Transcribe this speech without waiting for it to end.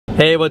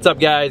Hey, what's up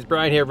guys?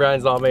 Brian here,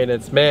 Brian's Lawn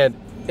Maintenance. Man,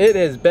 it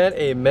has been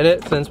a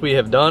minute since we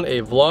have done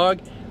a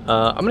vlog.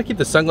 I'm gonna keep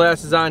the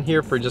sunglasses on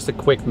here for just a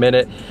quick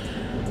minute.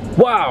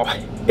 Wow,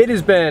 it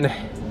has been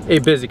a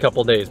busy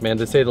couple days, man,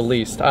 to say the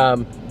least.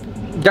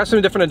 Got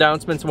some different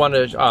announcements I want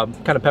to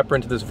kind of pepper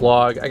into this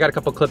vlog. I got a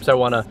couple clips I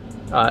want to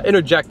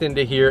interject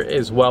into here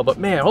as well. But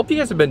man, I hope you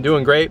guys have been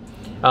doing great.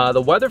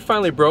 The weather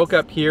finally broke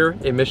up here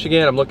in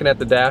Michigan. I'm looking at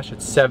the dash,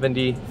 it's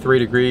 73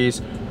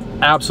 degrees.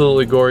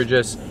 Absolutely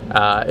gorgeous.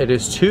 It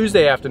is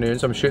Tuesday afternoon,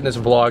 so I'm shooting this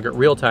vlog at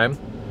real time.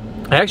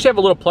 I actually have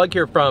a little plug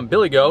here from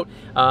Billygoat.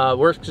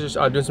 We're just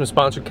doing some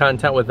sponsored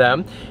content with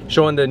them,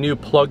 showing the new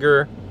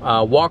plugger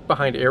walk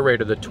behind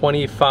aerator, the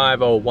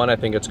 2501 I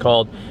think it's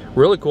called.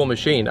 Really cool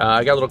machine.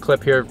 I got a little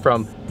clip here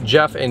from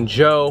Jeff and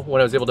Joe when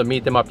I was able to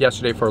meet them up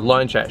yesterday for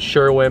lunch at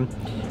Sherwin.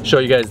 Show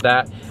you guys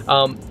that.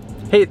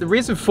 Hey, the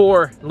reason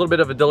for a little bit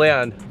of a delay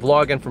on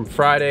vlogging from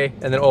Friday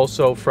and then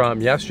also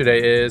from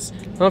yesterday is, I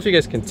don't know if you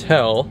guys can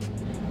tell,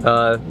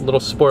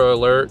 little spoiler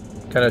alert,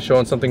 kind of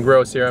showing something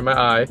gross here on my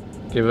eye.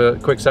 Give it a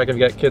quick second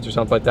if you got kids or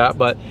something like that.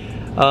 But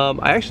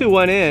I actually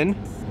went in, I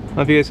don't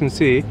know if you guys can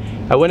see,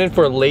 I went in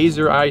for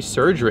laser eye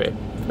surgery.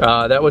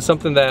 That was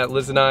something that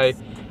Liz and I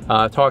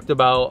talked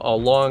about a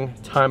long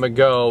time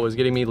ago, was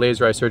getting me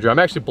laser eye surgery. I'm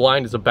actually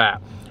blind as a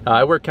bat.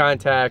 I wear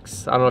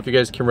contacts. I don't know if you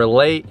guys can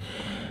relate.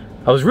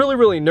 I was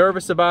really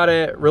nervous about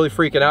it, really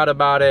freaking out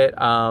about it.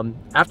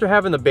 After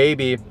having the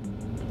baby,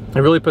 it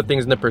really put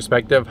things into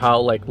perspective,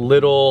 how like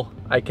little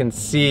I can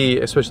see,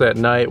 especially at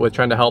night with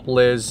trying to help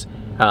Liz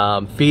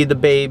feed the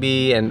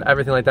baby and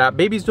everything like that.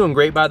 Baby's doing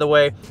great, by the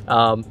way.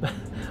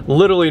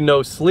 Literally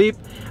no sleep.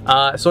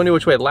 So any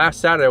which way, last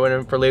Saturday I went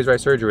in for laser eye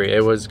surgery.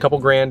 It was a couple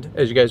grand,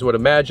 as you guys would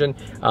imagine.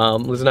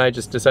 Liz and I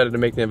just decided to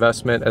make the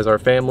investment as our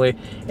family.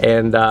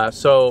 And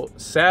so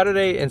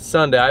Saturday and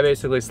Sunday, I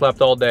basically slept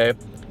all day.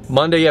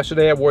 Monday,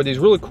 yesterday, I wore these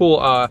really cool,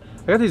 I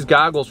got these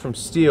goggles from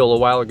Steel a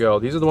while ago.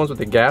 These are the ones with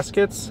the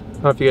gaskets. I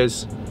don't know if you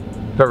guys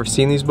have ever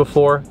seen these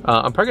before.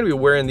 I'm probably gonna be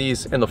wearing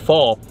these in the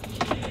fall.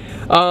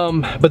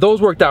 But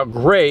those worked out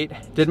great.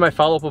 Did my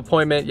follow-up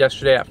appointment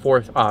yesterday at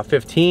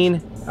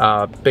 4:15.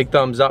 Big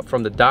thumbs up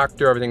from the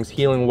doctor. Everything's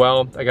healing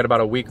well. I got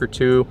about a week or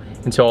two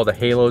until all the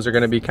halos are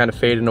gonna be kind of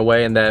fading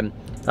away, and then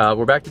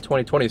we're back to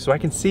 2020, so I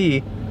can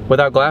see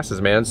without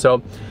glasses, man.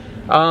 So,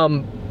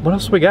 what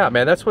else we got,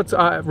 man? That's what's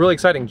really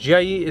exciting.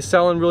 GIE is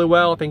selling really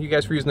well. Thank you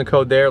guys for using the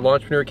code there.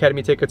 Launchpreneur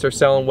Academy tickets are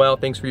selling well.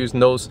 Thanks for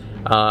using those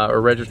or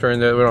registering.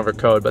 We don't have a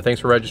code, but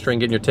thanks for registering,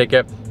 getting your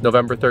ticket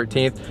November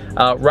 13th.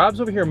 Rob's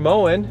over here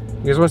mowing.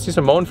 You guys want to see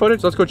some mowing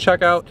footage? Let's go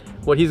check out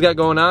what he's got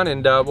going on,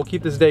 and we'll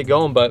keep this day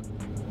going. But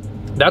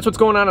that's what's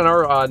going on in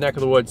our neck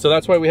of the woods. So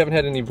that's why we haven't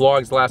had any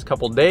vlogs the last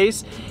couple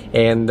days,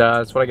 and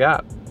that's what I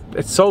got.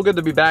 It's so good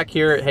to be back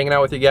here hanging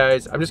out with you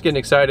guys. I'm just getting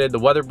excited. The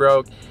weather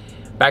broke.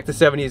 Back to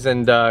 70s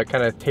and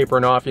kind of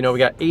tapering off. You know, we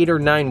got 8 or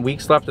 9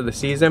 weeks left of the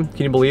season.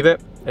 Can you believe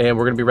it? And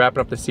we're gonna be wrapping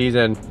up the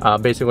season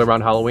basically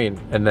around Halloween.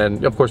 And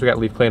then, of course, we got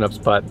leaf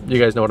cleanups, but you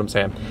guys know what I'm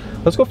saying.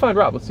 Let's go find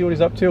Rob. Let's see what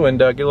he's up to and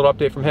get a little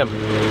update from him.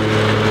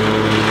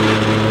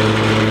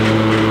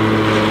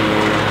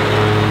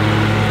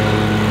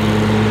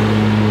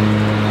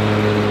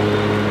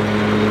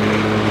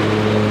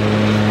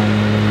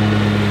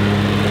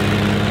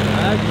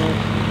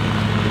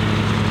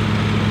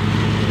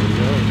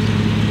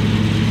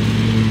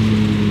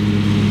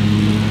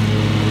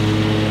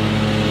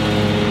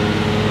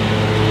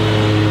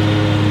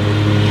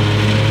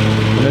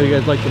 You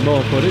guys like the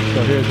mowing footage,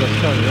 so here's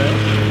us coming around.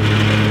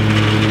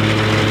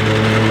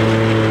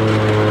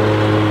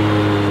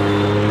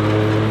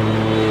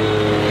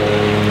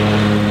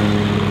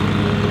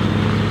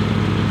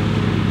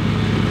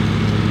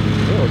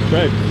 Oh,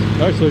 stripes.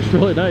 Actually looks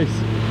really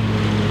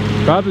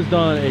nice. Rob has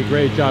done a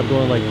great job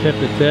going like tip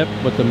to tip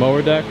with the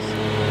mower decks.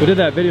 We did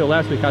that video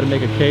last week, how to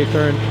make a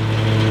K-turn.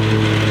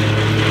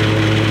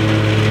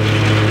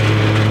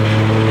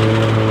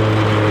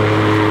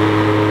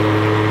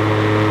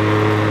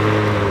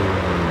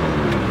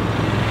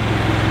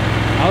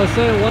 I was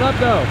saying, what up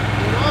though? What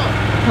up?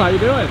 How you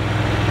doing?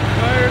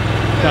 Tired.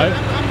 Tired?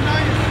 I'm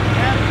nice.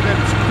 Happy that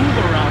it's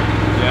cooler out.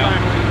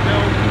 Yeah. No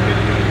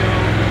humidity,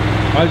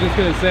 no. I was just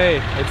gonna say,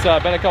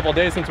 it's been a couple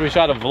days since we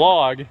shot a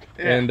vlog,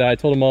 yeah. And I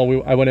told them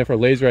all I went in for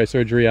laser eye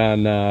surgery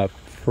on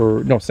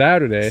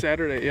Saturday.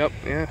 Saturday, yep,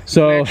 yeah.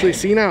 So you can actually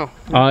see now.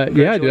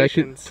 Yeah, dude,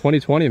 actually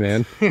 2020,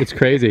 man. It's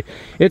crazy.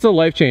 It's a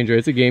life changer.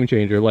 It's a game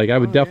changer. Like I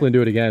would definitely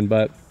do it again.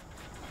 But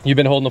you've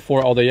been holding the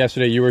fort all day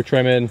yesterday. You were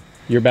trimming.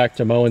 You're back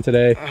to mowing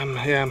today.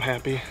 Yeah, I'm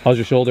happy. How's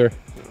your shoulder?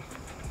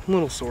 A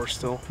little sore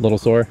still. A little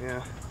sore?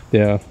 Yeah.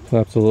 Yeah,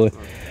 absolutely.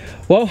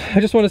 Well,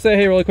 I just want to say,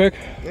 hey, really quick,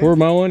 we're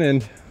mowing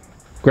and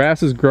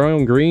grass is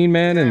growing green,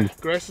 man. Yeah, and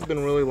grass has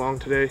been really long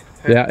today.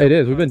 Yeah, it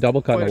is. We've been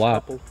double cutting a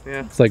lot.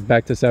 Yeah. It's like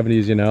back to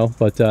 70s, you know,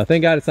 but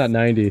thank God it's not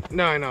 90.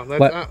 No, I know.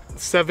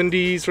 That's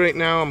 70s right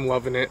now. I'm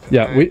loving it.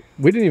 Yeah, we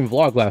didn't even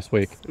vlog last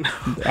week.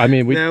 I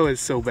mean, that was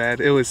so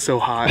bad. It was so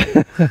hot.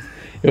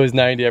 It was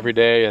 90 every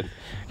day, and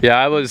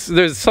Yeah,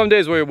 there's some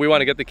days where we want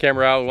to get the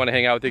camera out, we want to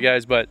hang out with you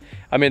guys, but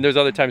I mean, there's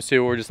other times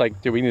too where we're just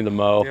like, dude, we need to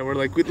mow. Yeah, we're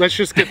like, let's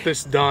just get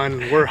this done.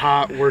 We're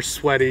hot, we're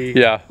sweaty.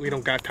 Yeah. We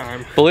don't got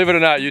time. Believe it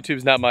or not,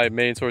 YouTube's not my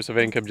main source of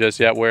income just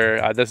yet,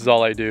 where this is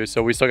all I do.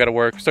 So we still got to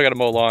work, still got to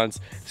mow lawns,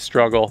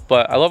 struggle.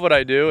 But I love what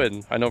I do,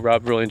 and I know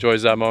Rob really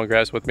enjoys mowing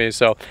grass with me.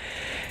 So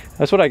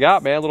that's what I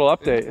got, man. A little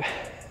update.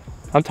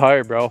 I'm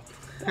tired, bro.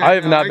 I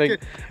have not been.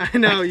 I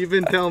know, you've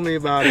been telling me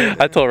about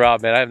it. I told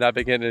Rob, man, I have not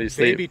been getting any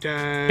sleep. Baby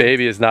time.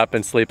 Baby has not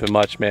been sleeping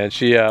much, man.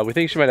 We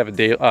think she might have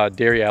a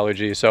dairy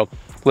allergy, so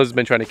Liz has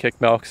been trying to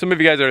kick milk. Some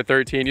of you guys that are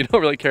 13, you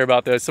don't really care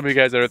about this. Some of you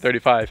guys that are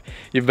 35,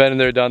 you've been in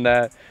there, done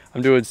that.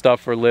 I'm doing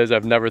stuff for Liz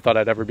I've never thought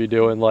I'd ever be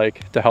doing,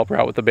 like to help her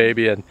out with the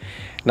baby and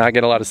not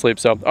getting a lot of sleep.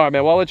 So, all right,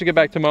 man, well, I'll let you get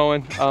back to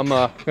mowing. I'm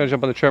gonna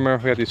jump on the trimmer.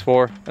 We got these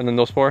 4 and then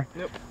those 4.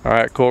 Yep. All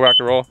right, cool, rock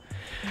and roll.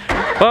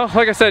 Well,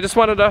 like I said, just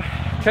wanted to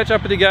catch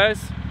up with you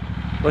guys.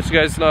 Let you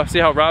guys see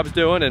how Rob's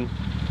doing, and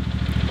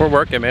we're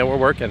working, man, we're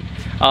working.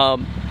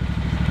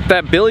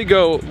 That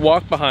Billygoat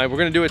walk behind, we're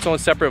gonna do its own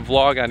separate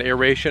vlog on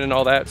aeration and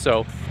all that,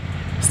 so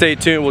stay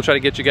tuned. We'll try to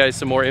get you guys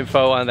some more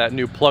info on that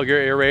new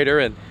plugger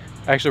aerator, and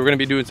actually we're gonna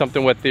be doing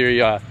something with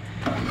the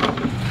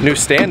new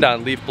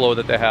stand-on leaf blow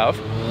that they have.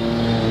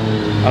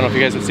 I don't know if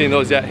you guys have seen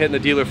those yet, hitting the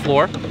dealer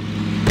floor. That's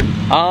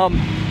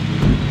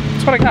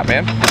what I got,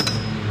 man.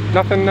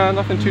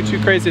 Nothing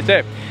too crazy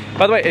today.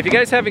 By the way, if you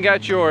guys haven't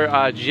got your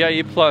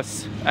GIE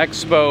Plus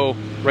Expo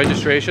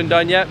registration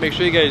done yet, make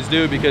sure you guys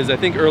do, because I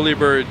think early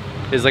bird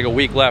is like a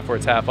week left where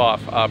it's half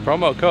off.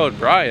 Promo code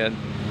Brian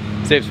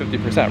saves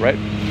 50%, right?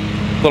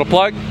 Little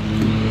plug.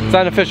 It's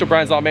not an official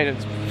Brian's Lawn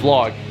Maintenance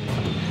vlog,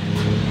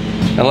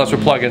 unless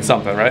we're plugging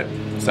something, right?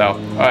 So, all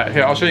right,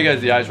 here, I'll show you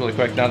guys the eyes really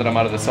quick now that I'm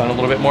out of the sun a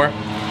little bit more.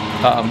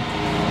 Got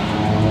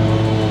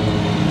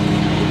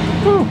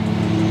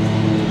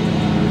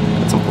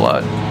some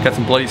blood, got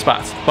some bloody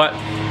spots, but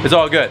it's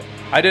all good.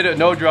 I did it,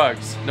 no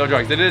drugs.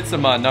 They did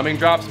some numbing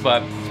drops,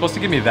 but it's supposed to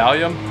give me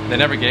Valium. They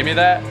never gave me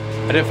that.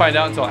 I didn't find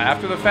out until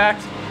after the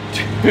fact.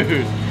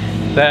 Dude,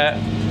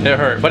 it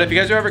hurt. But if you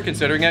guys are ever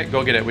considering it,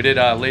 go get it. We did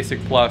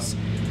LASIK Plus.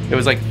 It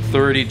was like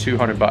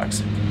 3,200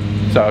 bucks.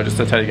 So just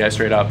to tell you guys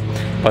straight up.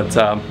 But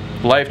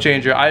life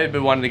changer. I had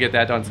been wanting to get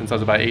that done since I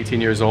was about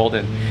 18 years old,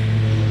 and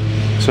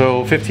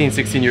so 15,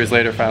 16 years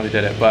later, finally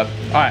did it. But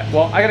all right,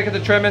 well, I gotta get the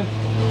trimming.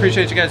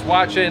 Appreciate you guys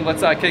watching.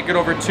 Let's kick it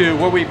over to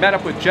where we met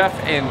up with Jeff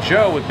and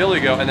Joe with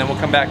Billygoat, and then we'll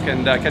come back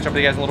and catch up with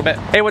you guys in a little bit.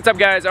 Hey, what's up,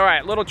 guys? All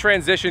right, little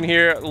transition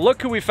here.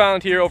 Look who we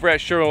found here over at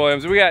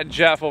Sherwin-Williams. We got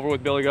Jeff over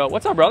with Billygoat.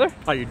 What's up, brother?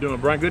 How you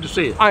doing, Brian? Good to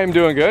see you. I am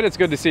doing good. It's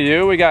good to see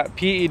you. We got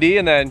PED,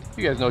 and then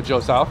you guys know Joe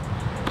South.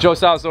 Joe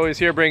South's always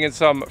here bringing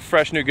some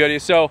fresh new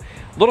goodies. So,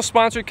 little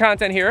sponsored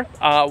content here.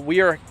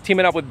 We are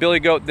teaming up with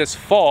Billygoat this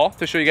fall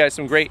to show you guys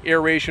some great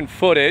aeration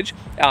footage.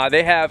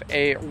 They have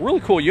a really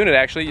cool unit,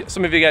 actually.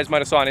 Some of you guys might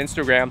have saw on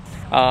Instagram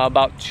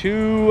about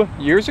 2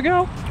 years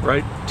ago.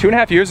 Right.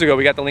 2.5 years ago,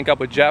 we got the link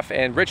up with Jeff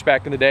and Rich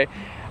back in the day.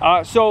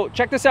 So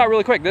check this out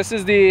really quick. This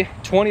is the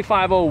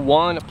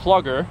 2501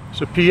 plugger.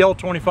 It's a PL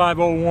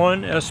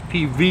 2501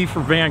 SPV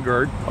for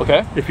Vanguard.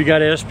 Okay. If you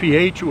got an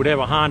SPH, you would have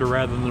a Honda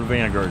rather than a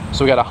Vanguard.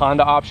 So we got a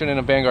Honda option and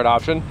a Vanguard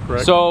option.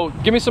 Correct. So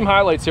give me some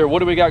highlights here.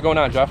 What do we got going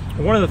on, Jeff?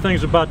 One of the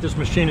things about this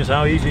machine is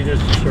how easy it is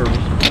to service.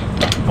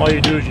 All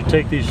you do is you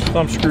take these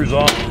thumb screws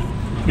off,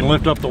 you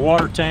lift up the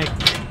water tank,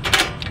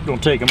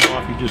 don't take them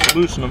off, you just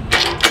loosen them,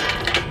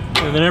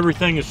 and then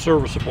everything is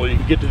serviceable. You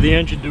can get to the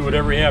engine, do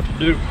whatever you have to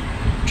do.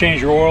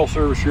 Change your oil,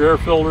 service your air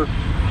filter,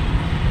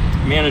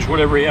 manage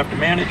whatever you have to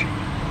manage,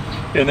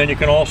 and then you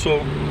can also,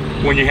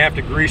 when you have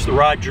to grease the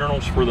rod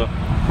journals for the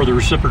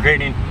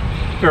reciprocating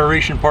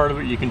aeration part of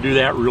it, you can do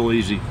that real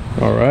easy.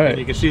 All right. And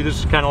you can see this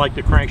is kind of like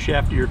the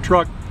crankshaft of your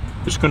truck.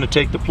 It's going to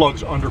take the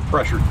plugs under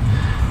pressure,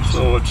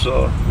 so it's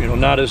you know,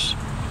 not as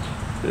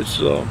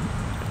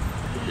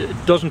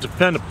it doesn't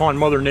depend upon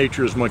Mother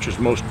Nature as much as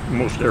most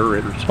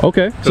aerators.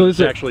 Okay. So it's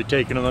actually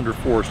taking it under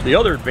force. The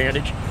other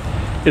advantage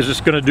is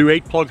it's going to do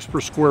 8 plugs per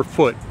square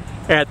foot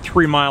at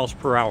 3 miles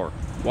per hour.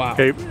 Wow.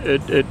 Okay,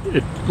 a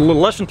little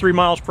less than 3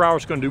 miles per hour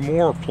is going to do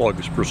more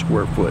plugs per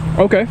square foot.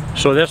 Okay.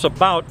 So that's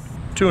about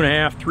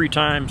 2.5, 3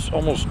 times,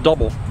 almost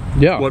double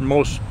what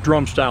most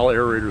drum style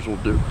aerators will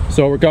do.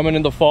 So we're coming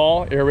into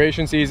fall,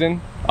 aeration season,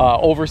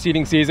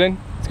 overseeding season.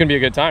 It's going to be a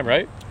good time,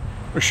 right?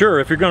 Sure,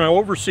 if you're going to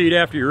overseed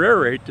after you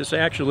aerate, this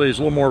actually is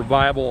a little more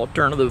viable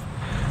alternative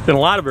than a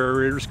lot of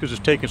aerators because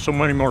it's taking so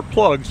many more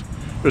plugs.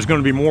 There's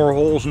going to be more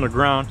holes in the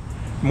ground,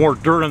 more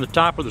dirt on the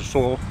top of the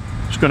soil.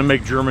 It's going to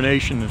make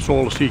germination and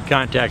soil to seed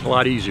contact a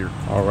lot easier.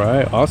 All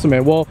right, awesome,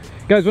 man. Well,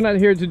 guys, we're not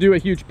here to do a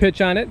huge pitch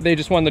on it. They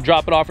just wanted to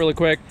drop it off really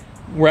quick.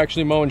 We're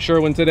actually mowing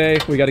Sherwin today.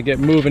 We got to get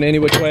moving any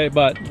which way,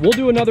 but we'll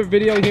do another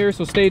video here,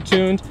 so stay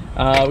tuned. We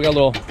got a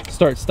little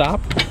start-stop,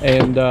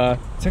 and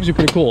it's actually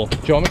pretty cool.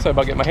 Joe, I'm excited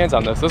about getting my hands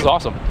on this. This is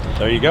awesome.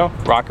 There you go.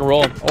 Rock and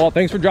roll. Well,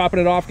 thanks for dropping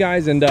it off,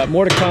 guys, and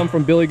more to come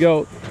from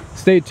Billygoat.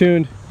 Stay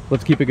tuned.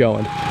 Let's keep it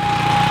going.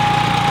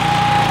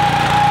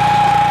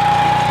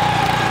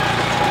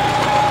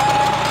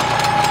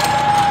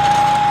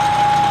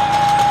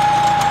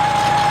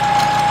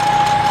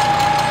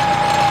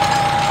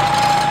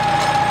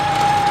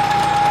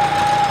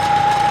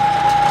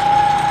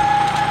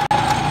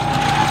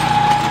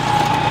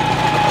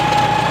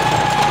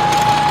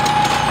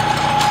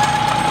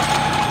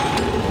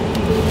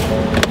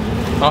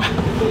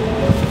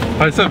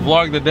 I said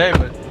vlog the day,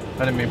 but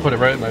I didn't mean put it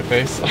right in my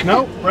face.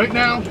 Nope, right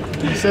now.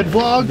 You said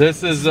vlog.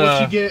 This is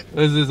what you get.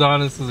 This is as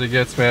honest as it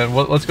gets, man.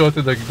 Let's go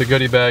through the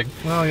goodie bag.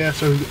 Oh yeah,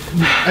 so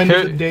end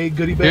of the day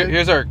goodie bag.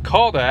 Here's our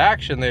call to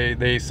action.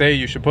 They say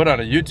you should put on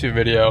a YouTube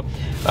video.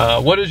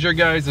 What is your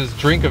guys'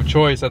 drink of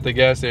choice at the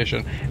gas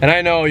station? And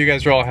I know you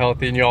guys are all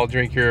healthy and you all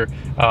drink your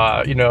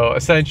you know,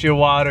 essential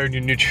water and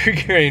your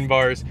Nutri-Grain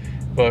bars,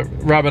 but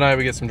Rob and I,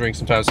 we get some drinks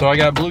sometimes. So I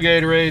got Blue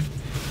Gatorade.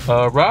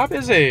 Rob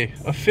is a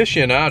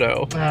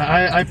aficionado.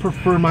 I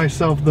prefer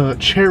myself the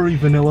cherry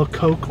vanilla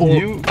Coke or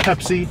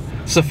Pepsi.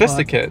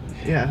 Sophisticate.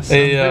 Yes.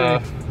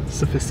 Yeah,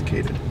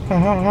 sophisticated.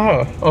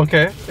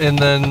 Okay. And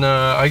then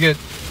I get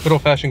good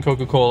old-fashioned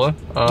Coca-Cola.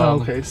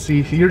 Okay.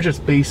 See, you're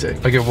just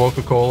basic. I get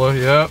Coca-Cola.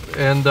 Yep.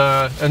 And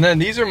then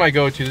these are my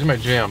go-to. These are my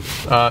jam.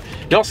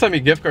 Y'all sent me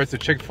gift cards to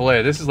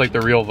Chick-fil-A. This is like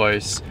the real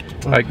vice.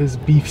 Like his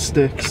beef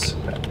sticks.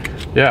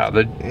 Yeah,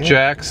 the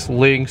Jack's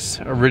Lynx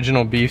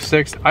original beef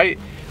sticks.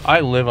 I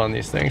live on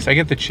these things. I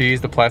get the cheese,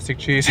 the plastic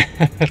cheese,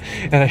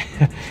 and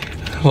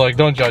like,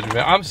 don't judge me,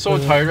 man. I'm so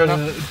tired right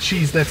now.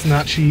 Cheese that's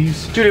not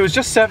cheese. Dude, it was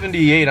just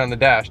 78 on the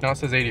dash. Now it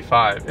says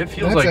 85. It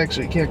feels like... That's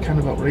actually kind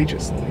of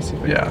outrageous. Let me see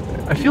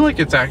if I feel like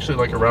it's actually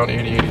like around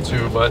 80,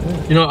 82, but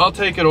you know, I'll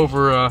take it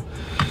over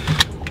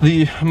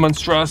the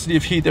monstrosity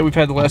of heat that we've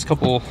had the last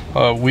couple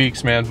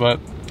weeks, man. But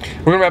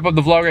we're gonna wrap up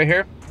the vlog right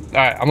here. All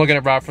right, I'm looking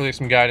at Rob for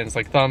some guidance,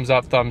 like thumbs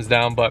up, thumbs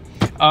down, but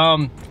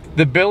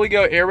the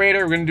Billygoat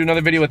aerator, we're gonna do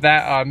another video with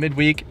that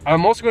midweek.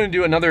 I'm also gonna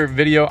do another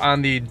video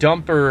on the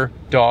dumper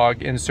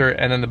dog insert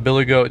and then the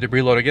Billygoat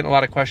debris loader. Getting a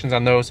lot of questions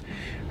on those,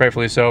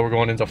 rightfully so. We're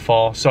going into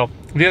fall. So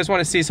if you guys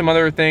wanna see some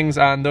other things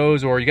on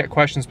those or you got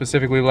questions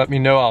specifically, let me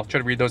know. I'll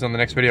try to read those on the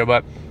next video,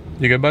 but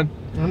you good, bud?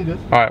 I'm good.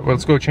 All right, well,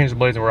 let's go change the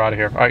blades and we're out of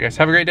here. All right, guys,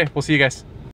 have a great day. We'll see you guys.